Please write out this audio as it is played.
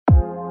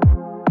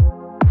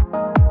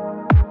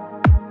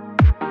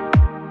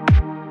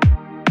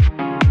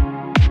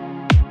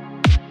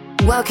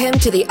Welcome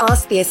to the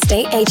Ask the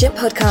Estate Agent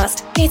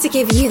podcast, here to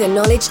give you the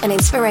knowledge and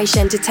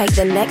inspiration to take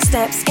the next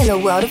steps in the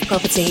world of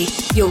property.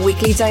 Your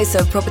weekly dose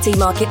of property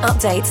market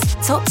updates,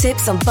 top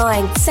tips on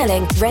buying,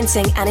 selling,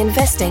 renting and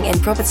investing in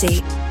property.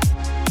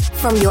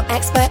 From your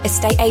expert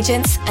estate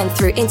agents and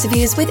through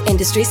interviews with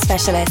industry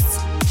specialists.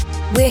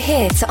 We're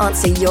here to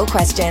answer your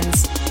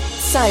questions.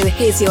 So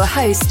here's your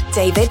host,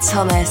 David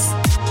Thomas.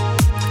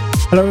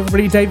 Hello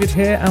everybody, David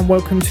here, and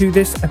welcome to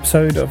this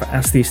episode of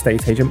Ask the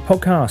Estate Agent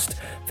podcast.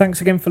 Thanks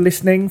again for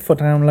listening, for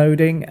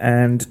downloading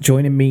and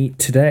joining me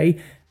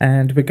today.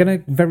 And we're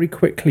going to very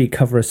quickly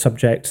cover a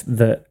subject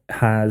that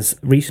has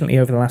recently,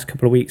 over the last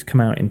couple of weeks,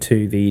 come out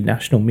into the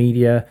national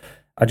media.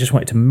 I just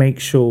wanted to make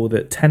sure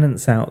that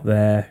tenants out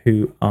there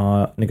who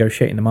are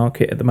negotiating the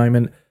market at the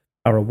moment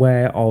are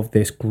aware of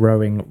this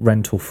growing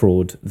rental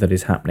fraud that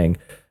is happening.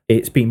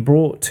 It's been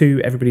brought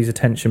to everybody's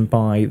attention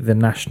by the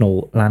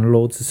National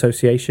Landlords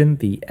Association,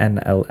 the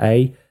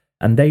NLA,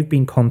 and they've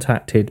been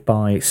contacted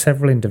by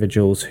several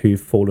individuals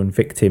who've fallen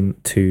victim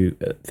to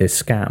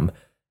this scam.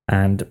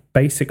 And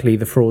basically,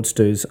 the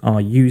fraudsters are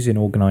using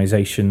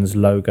organisations'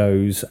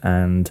 logos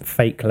and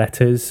fake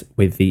letters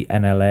with the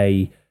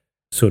NLA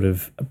sort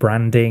of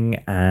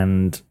branding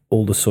and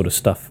all the sort of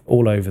stuff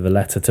all over the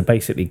letter to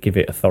basically give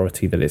it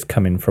authority that it's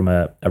coming from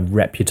a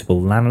reputable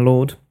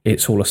landlord.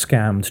 It's all a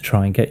scam to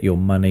try and get your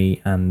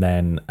money, and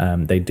then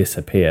they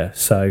disappear.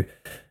 So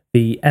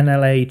the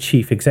NLA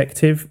chief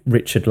executive,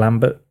 Richard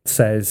Lambert,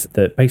 says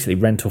that basically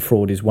rental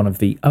fraud is one of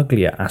the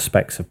uglier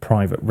aspects of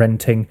private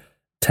renting.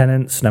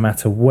 Tenants, no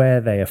matter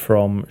where they are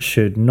from,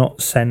 should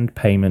not send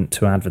payment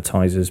to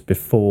advertisers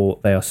before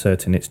they are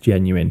certain it's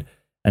genuine,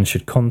 and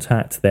should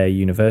contact their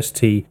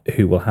university,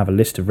 who will have a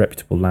list of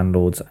reputable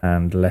landlords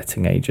and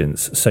letting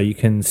agents. So you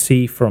can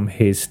see from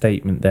his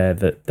statement there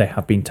that they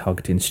have been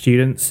targeting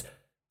students.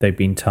 They've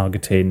been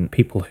targeting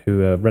people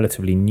who are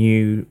relatively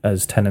new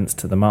as tenants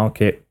to the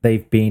market.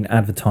 They've been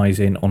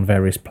advertising on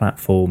various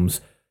platforms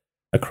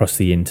across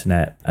the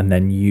internet and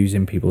then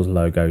using people's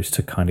logos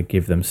to kind of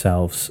give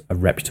themselves a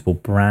reputable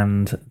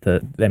brand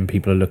that then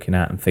people are looking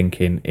at and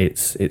thinking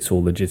it's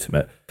all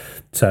legitimate.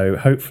 So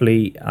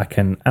hopefully I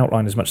can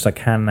outline as much as I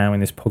can now in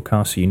this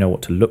podcast so you know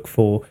what to look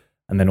for,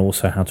 and then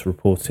also how to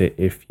report it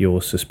if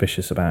you're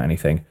suspicious about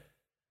anything.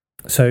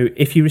 So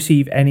if you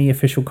receive any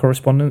official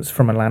correspondence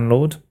from a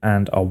landlord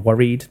and are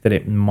worried that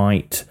it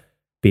might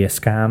be a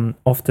scam,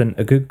 often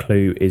a good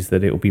clue is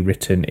that it will be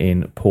written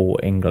in poor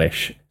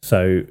English.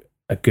 So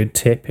a good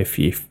tip, if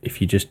you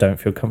just don't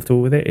feel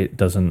comfortable with it, it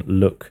doesn't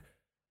look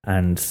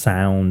and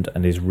sound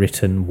and is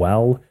written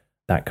well,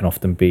 that can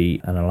often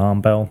be an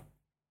alarm bell.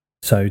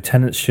 So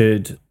tenants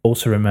should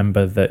also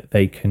remember that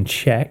they can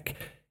check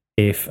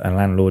if a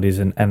landlord is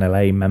an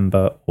NLA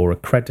member or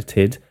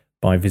accredited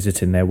by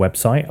visiting their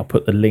website. I'll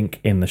put the link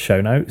in the show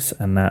notes,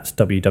 and that's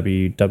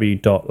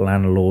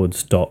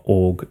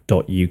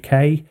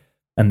www.landlords.org.uk,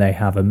 and they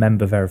have a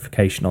member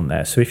verification on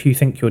there. So if you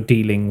think you're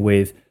dealing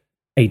with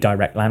a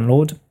direct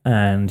landlord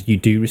and you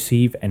do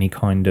receive any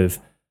kind of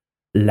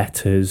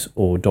letters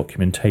or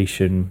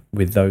documentation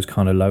with those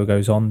kind of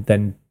logos on,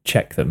 then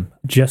check them.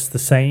 Just the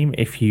same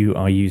if you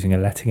are using a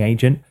letting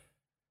agent.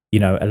 You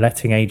know, a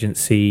letting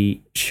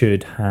agency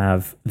should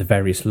have the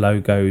various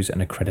logos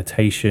and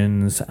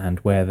accreditations and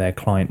where their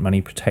client money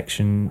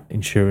protection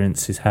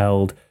insurance is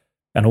held,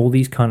 and all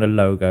these kind of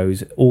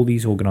logos. All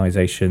these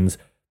organizations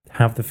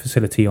have the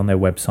facility on their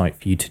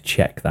website for you to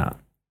check that.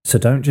 So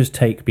don't just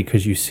take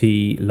because you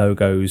see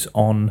logos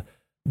on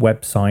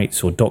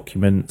websites or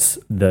documents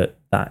that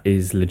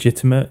is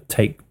legitimate.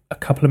 Take a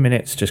couple of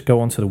minutes, just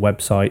go onto the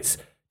websites,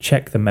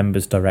 check the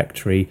members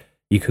directory.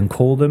 You can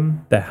call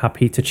them. They're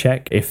happy to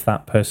check if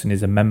that person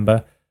is a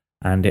member,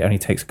 and it only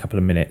takes a couple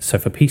of minutes. So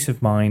for peace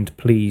of mind,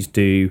 please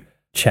do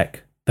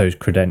check those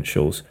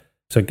credentials.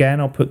 So again,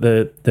 I'll put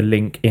the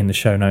link in the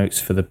show notes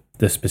for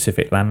the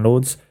specific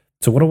landlords.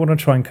 So what I want to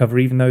try and cover,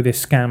 even though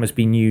this scam has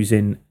been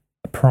using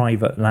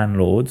private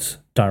landlords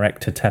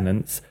direct to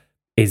tenants,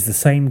 is the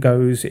same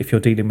goes if you're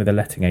dealing with a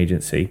letting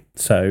agency.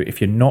 So if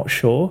you're not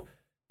sure,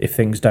 if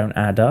things don't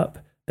add up,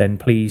 then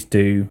please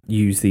do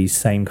use these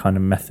same kind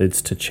of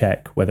methods to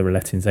check whether a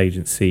lettings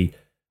agency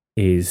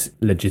is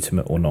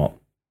legitimate or not.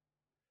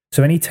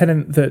 So any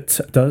tenant that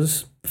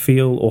does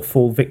feel or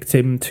fall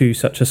victim to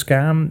such a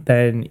scam,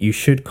 then you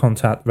should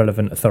contact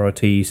relevant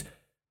authorities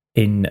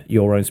in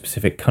your own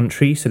specific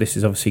country. So this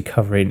is obviously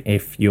covering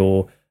if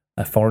you're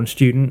a foreign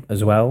student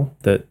as well,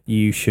 that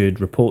you should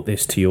report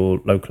this to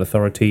your local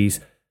authorities.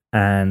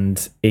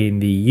 And in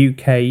the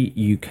UK,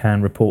 you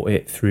can report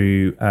it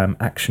through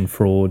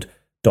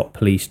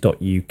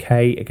actionfraud.police.uk.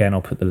 Again,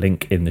 I'll put the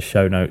link in the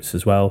show notes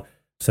as well.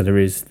 So there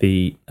is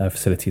the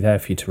facility there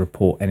for you to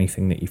report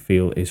anything that you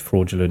feel is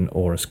fraudulent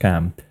or a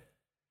scam.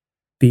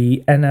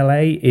 The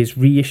NLA is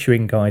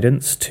reissuing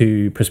guidance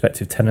to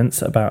prospective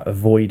tenants about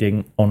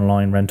avoiding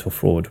online rental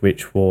fraud,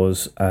 which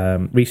was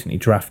recently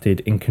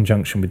drafted in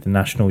conjunction with the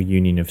National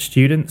Union of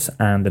Students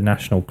and the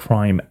National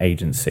Crime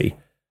Agency.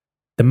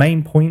 The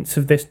main points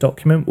of this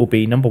document will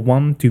be, number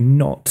one, do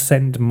not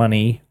send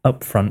money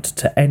upfront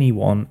to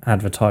anyone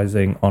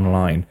advertising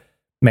online.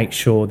 Make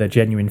sure they're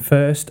genuine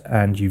first,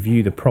 and you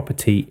view the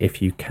property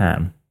if you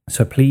can.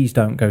 So please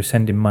don't go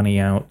sending money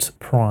out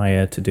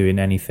prior to doing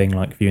anything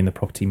like viewing the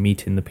property,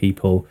 meeting the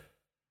people,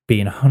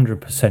 being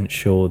 100%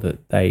 sure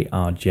that they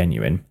are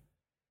genuine.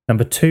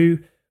 Number 2,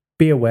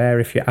 be aware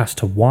if you're asked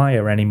to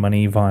wire any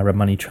money via a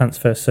money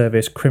transfer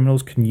service,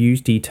 criminals can use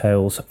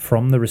details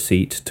from the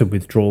receipt to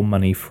withdraw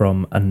money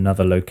from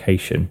another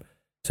location.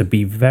 So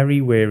be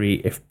very wary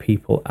if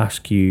people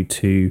ask you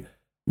to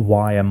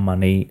wire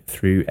money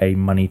through a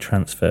money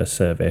transfer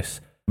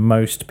service.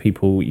 Most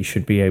people you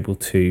should be able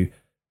to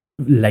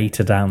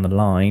later down the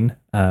line,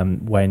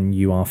 when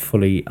you are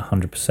fully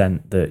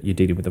 100% that you're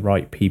dealing with the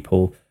right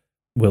people,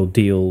 will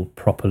deal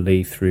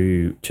properly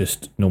through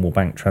just normal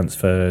bank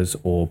transfers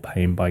or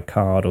paying by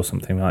card or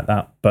something like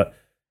that. But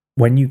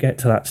when you get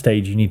to that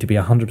stage, you need to be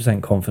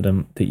 100%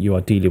 confident that you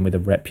are dealing with a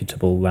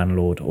reputable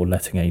landlord or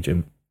letting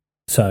agent.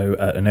 So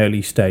at an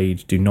early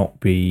stage, do not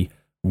be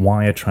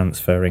wire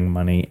transferring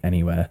money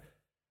anywhere.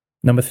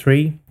 Number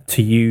 3,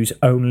 to use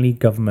only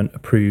government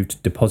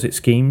approved deposit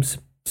schemes.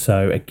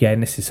 So again,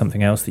 this is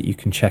something else that you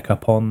can check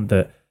up on,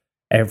 that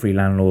every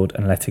landlord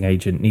and letting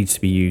agent needs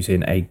to be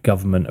using a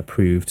government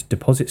approved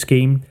deposit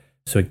scheme.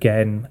 So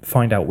again,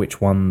 find out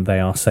which one they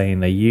are saying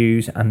they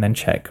use and then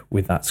check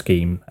with that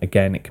scheme.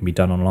 Again, it can be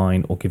done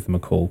online or give them a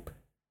call.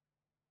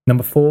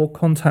 Number 4,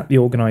 contact the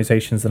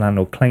organisations the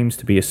landlord claims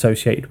to be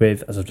associated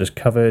with, as I've just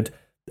covered,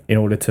 in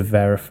order to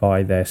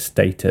verify their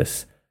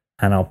status.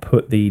 And I'll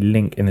put the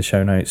link in the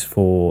show notes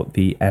for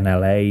the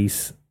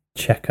NLA's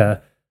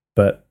checker,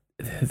 but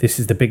this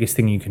is the biggest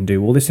thing you can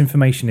do. All this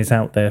information is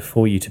out there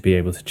for you to be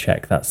able to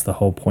check. That's the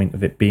whole point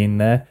of it being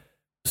there.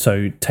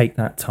 So take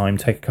that time,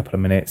 take a couple of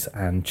minutes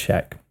and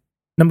check.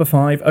 Number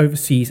 5,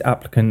 overseas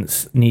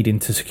applicants needing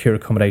to secure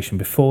accommodation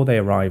before they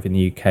arrive in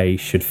the UK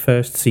should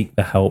first seek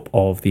the help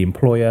of the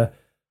employer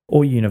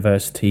or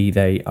university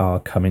they are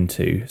coming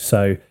to.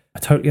 So I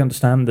totally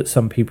understand that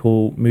some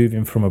people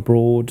moving from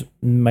abroad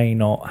may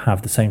not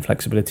have the same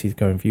flexibility to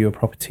go and view a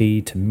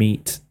property, to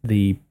meet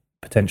the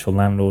potential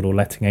landlord or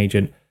letting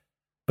agent.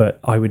 But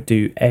I would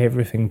do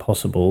everything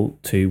possible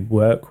to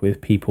work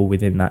with people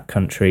within that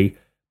country,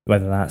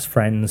 whether that's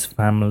friends,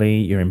 family,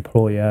 your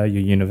employer,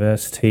 your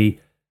university,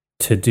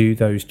 to do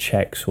those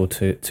checks or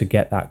to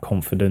get that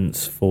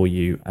confidence for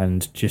you,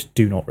 and just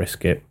do not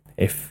risk it.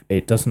 If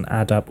it doesn't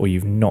add up or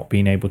you've not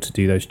been able to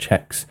do those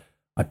checks,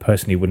 I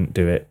personally wouldn't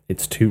do it.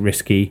 It's too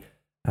risky.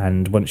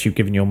 And once you've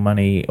given your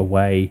money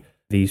away,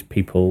 these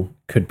people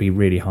could be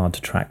really hard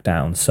to track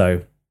down.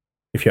 So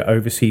if you're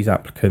overseas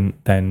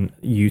applicant, then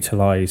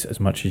utilize as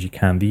much as you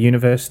can. The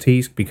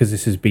universities, because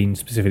this has been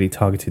specifically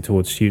targeted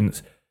towards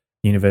students,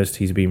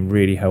 universities have been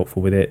really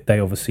helpful with it. They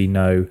obviously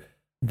know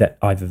that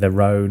either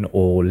their own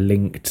or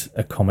linked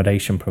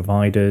accommodation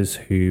providers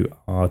who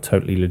are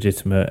totally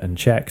legitimate and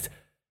checked.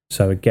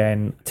 So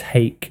again,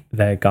 take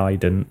their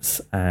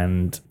guidance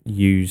and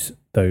use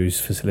those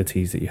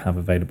facilities that you have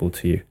available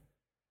to you.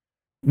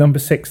 Number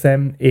 6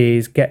 then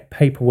is get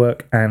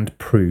paperwork and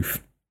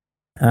proof.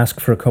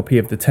 Ask for a copy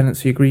of the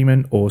tenancy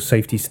agreement or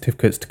safety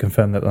certificates to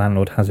confirm that the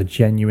landlord has a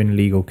genuine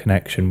legal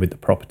connection with the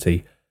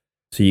property.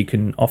 So you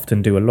can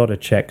often do a lot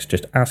of checks.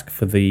 Just ask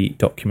for the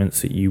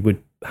documents that you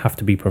would have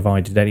to be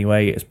provided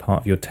anyway as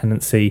part of your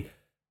tenancy,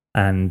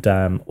 and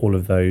all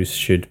of those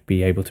should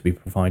be able to be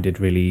provided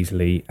really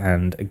easily,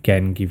 and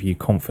again give you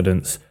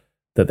confidence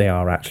that they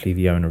are actually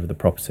the owner of the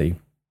property.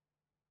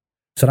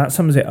 So that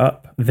sums it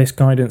up. This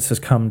guidance has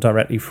come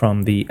directly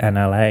from the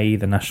NLA,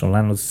 the National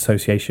Landlords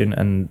Association,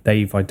 and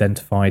they've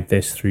identified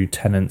this through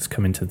tenants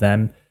coming to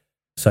them.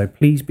 So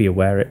please be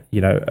aware,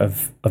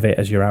 of it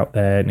as you're out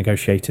there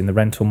negotiating the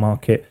rental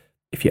market.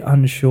 If you're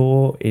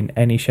unsure in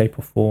any shape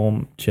or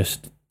form,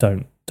 just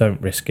don't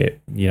risk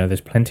it.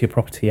 There's plenty of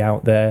property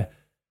out there.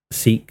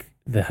 Seek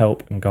the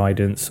help and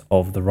guidance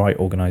of the right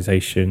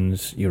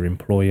organisations, your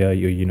employer,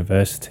 your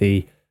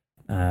university,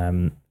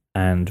 and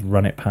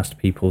run it past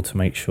people to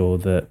make sure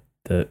that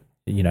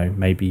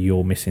maybe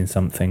you're missing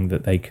something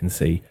that they can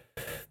see.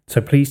 So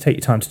please take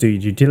your time to do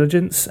your due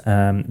diligence.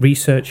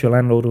 Research your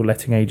landlord or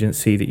letting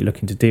agency that you're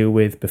looking to deal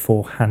with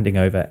before handing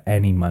over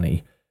any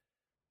money.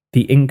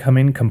 The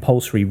incoming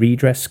compulsory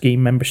redress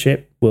scheme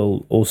membership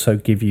will also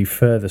give you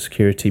further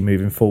security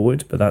moving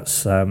forward, but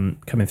that's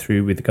coming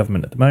through with the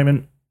government at the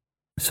moment.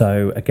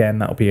 So again,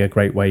 that'll be a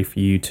great way for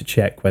you to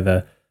check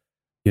whether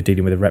you're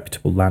dealing with a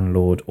reputable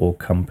landlord or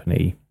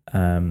company.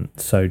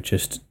 So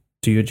just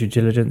do your due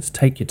diligence,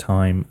 take your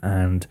time,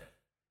 and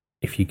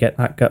if you get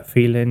that gut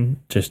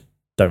feeling, just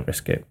don't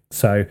risk it.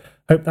 So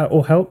hope that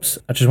all helps.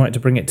 I just wanted to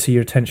bring it to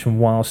your attention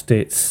whilst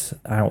it's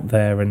out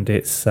there and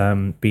it's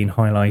being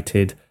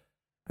highlighted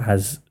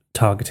as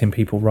targeting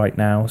people right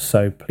now.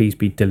 So please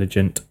be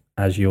diligent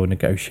as you're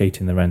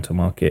negotiating the rental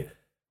market.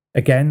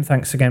 Again,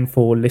 thanks again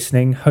for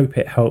listening. Hope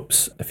it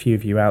helps a few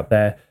of you out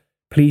there.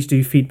 Please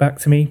do feedback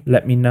to me.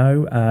 Let me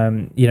know.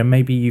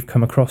 Maybe you've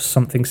come across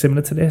something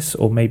similar to this,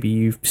 or maybe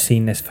you've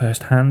seen this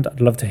firsthand.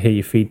 I'd love to hear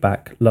your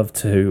feedback. Love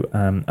to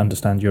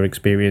understand your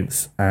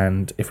experience.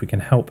 And if we can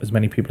help as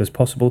many people as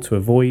possible to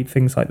avoid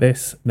things like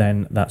this,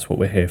 then that's what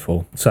we're here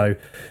for. So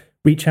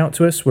reach out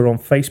to us. We're on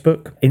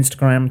Facebook,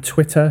 Instagram,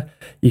 Twitter.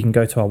 You can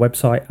go to our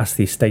website,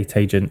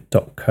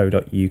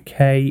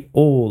 asktheestateagent.co.uk.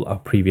 All our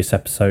previous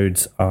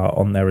episodes are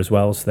on there as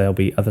well, so there'll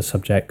be other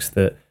subjects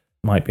that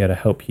might be able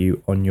to help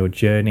you on your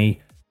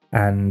journey,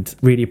 and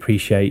really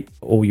appreciate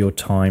all your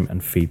time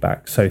and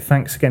feedback. So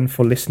thanks again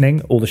for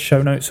listening. All the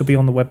show notes will be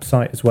on the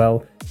website as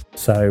well.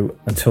 So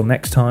until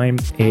next time,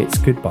 it's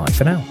goodbye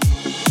for now.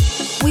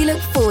 We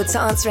look forward to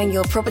answering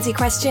your property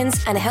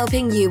questions and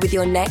helping you with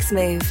your next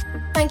move.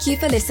 Thank you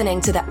for listening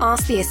to the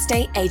Ask the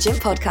Estate Agent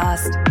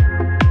podcast.